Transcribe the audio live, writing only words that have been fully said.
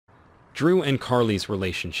Drew and Carly's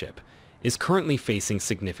relationship is currently facing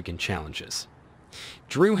significant challenges.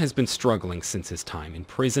 Drew has been struggling since his time in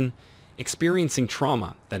prison, experiencing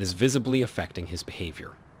trauma that is visibly affecting his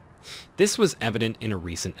behavior. This was evident in a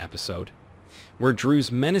recent episode, where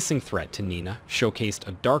Drew's menacing threat to Nina showcased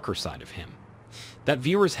a darker side of him that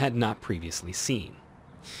viewers had not previously seen.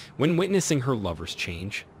 When witnessing her lover's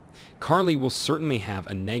change, Carly will certainly have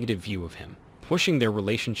a negative view of him, pushing their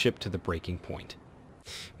relationship to the breaking point.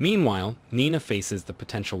 Meanwhile, Nina faces the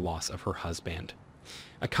potential loss of her husband,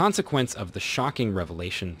 a consequence of the shocking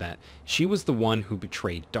revelation that she was the one who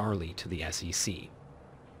betrayed Darlie to the SEC.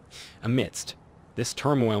 Amidst this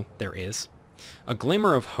turmoil, there is a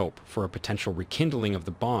glimmer of hope for a potential rekindling of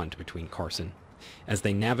the bond between Carson as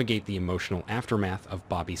they navigate the emotional aftermath of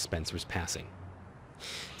Bobby Spencer's passing.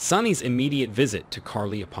 Sonny's immediate visit to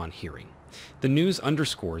Carly upon hearing the news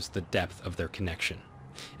underscores the depth of their connection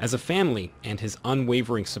as a family and his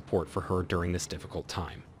unwavering support for her during this difficult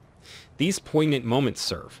time. These poignant moments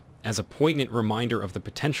serve as a poignant reminder of the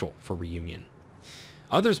potential for reunion.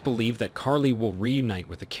 Others believe that Carly will reunite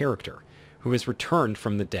with a character who has returned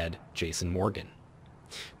from the dead Jason Morgan.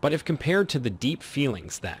 But if compared to the deep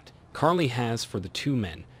feelings that Carly has for the two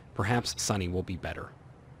men, perhaps Sonny will be better.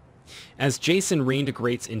 As Jason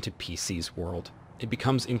reintegrates into PC's world, it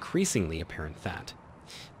becomes increasingly apparent that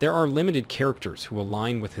there are limited characters who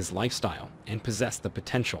align with his lifestyle and possess the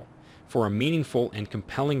potential for a meaningful and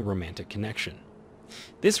compelling romantic connection.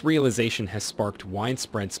 This realization has sparked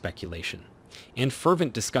widespread speculation and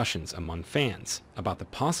fervent discussions among fans about the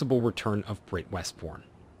possible return of Britt Westbourne.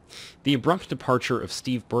 The abrupt departure of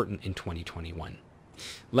Steve Burton in 2021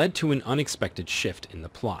 led to an unexpected shift in the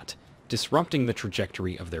plot, disrupting the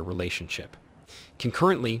trajectory of their relationship.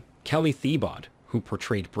 Concurrently, Kelly Thiebaud, who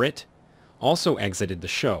portrayed Britt, also exited the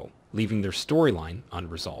show, leaving their storyline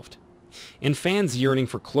unresolved, and fans yearning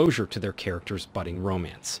for closure to their characters' budding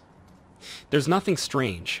romance. There's nothing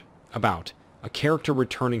strange about a character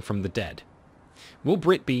returning from the dead. Will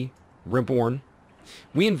Britt be reborn?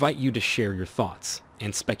 We invite you to share your thoughts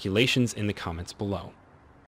and speculations in the comments below.